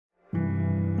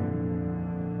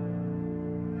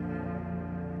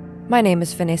My name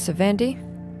is Vanessa Vandy,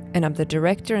 and I'm the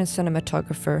director and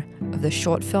cinematographer of the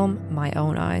short film My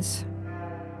Own Eyes.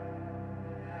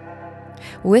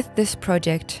 With this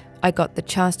project, I got the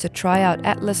chance to try out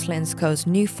Atlas Lens Co.'s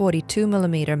new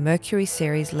 42mm Mercury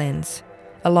series lens,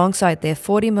 alongside their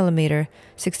 40mm,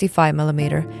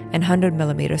 65mm, and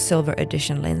 100mm silver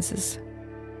edition lenses.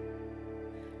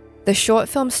 The short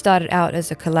film started out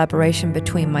as a collaboration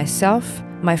between myself,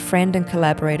 my friend and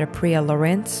collaborator Priya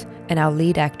Lorenz, and our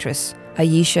lead actress,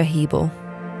 Ayesha Heble.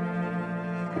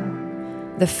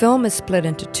 The film is split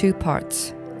into two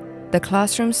parts, the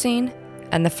classroom scene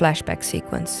and the flashback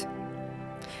sequence.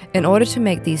 In order to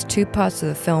make these two parts of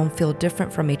the film feel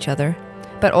different from each other,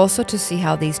 but also to see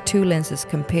how these two lenses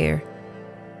compare,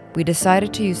 we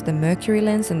decided to use the Mercury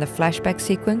lens in the flashback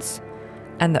sequence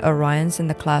and the Orions in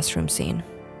the classroom scene.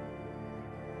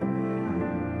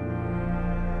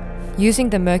 Using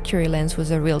the Mercury lens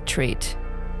was a real treat.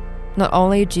 Not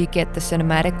only do you get the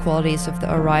cinematic qualities of the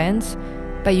Orions,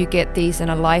 but you get these in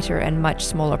a lighter and much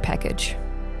smaller package.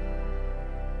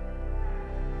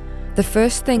 The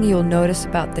first thing you'll notice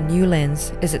about the new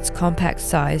lens is its compact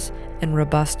size and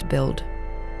robust build.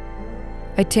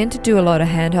 I tend to do a lot of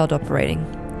handheld operating,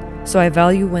 so I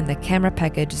value when the camera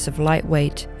package is of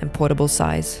lightweight and portable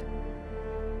size.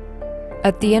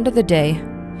 At the end of the day,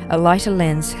 a lighter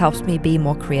lens helps me be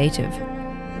more creative.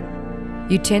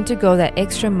 You tend to go that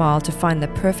extra mile to find the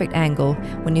perfect angle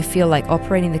when you feel like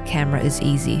operating the camera is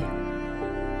easy.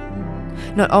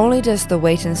 Not only does the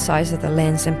weight and size of the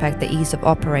lens impact the ease of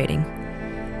operating,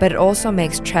 but it also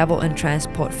makes travel and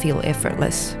transport feel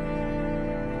effortless.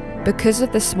 Because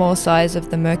of the small size of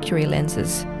the Mercury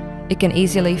lenses, it can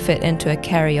easily fit into a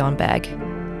carry-on bag.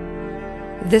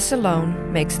 This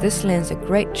alone makes this lens a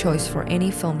great choice for any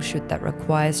film shoot that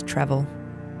requires travel.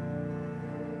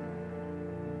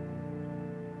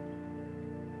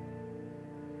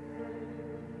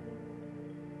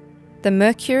 The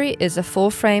Mercury is a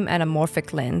full-frame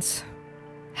anamorphic lens.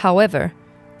 However,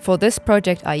 for this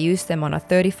project I used them on a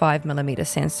 35mm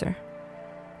sensor.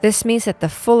 This means that the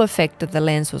full effect of the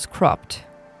lens was cropped.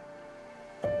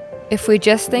 If we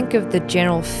just think of the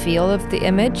general feel of the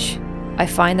image, I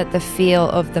find that the feel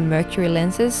of the Mercury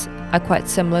lenses are quite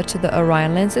similar to the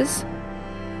Orion lenses.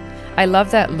 I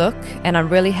love that look, and I'm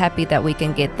really happy that we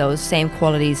can get those same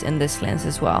qualities in this lens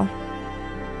as well.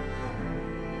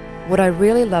 What I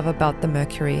really love about the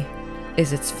Mercury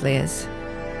is its flares.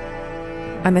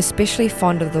 I'm especially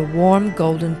fond of the warm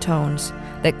golden tones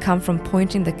that come from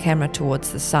pointing the camera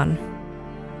towards the sun.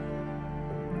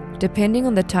 Depending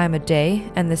on the time of day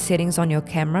and the settings on your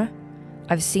camera,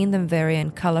 I've seen them vary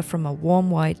in color from a warm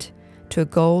white to a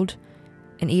gold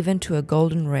and even to a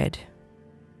golden red.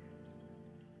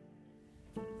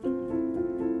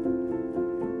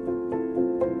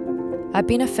 I've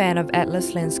been a fan of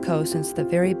Atlas Lens Co. since the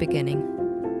very beginning.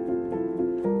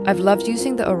 I've loved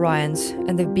using the Orions,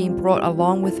 and they've been brought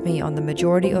along with me on the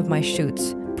majority of my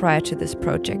shoots prior to this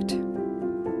project.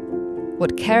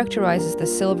 What characterizes the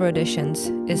silver editions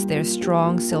is their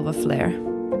strong silver flare.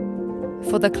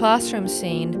 For the classroom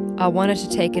scene, I wanted to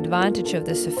take advantage of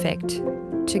this effect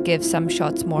to give some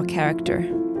shots more character.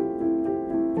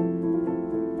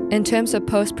 In terms of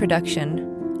post-production,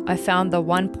 I found the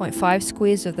 1.5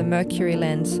 squeeze of the Mercury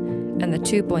lens and the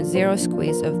 2.0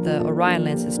 squeeze of the Orion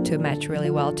lenses to match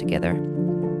really well together.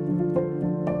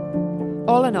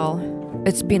 All in all,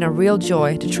 it's been a real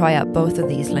joy to try out both of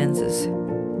these lenses.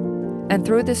 And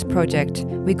through this project,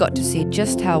 we got to see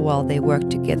just how well they work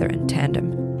together in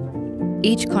tandem,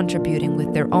 each contributing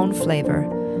with their own flavor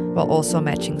while also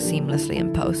matching seamlessly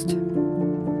in post.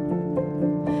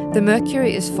 The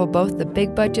Mercury is for both the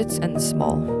big budgets and the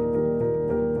small.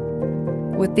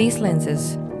 With these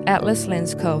lenses, Atlas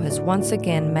Lens Co. has once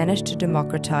again managed to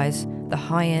democratize the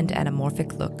high-end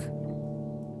anamorphic look.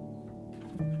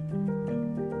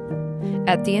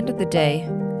 At the end of the day,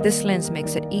 this lens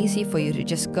makes it easy for you to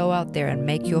just go out there and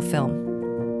make your film.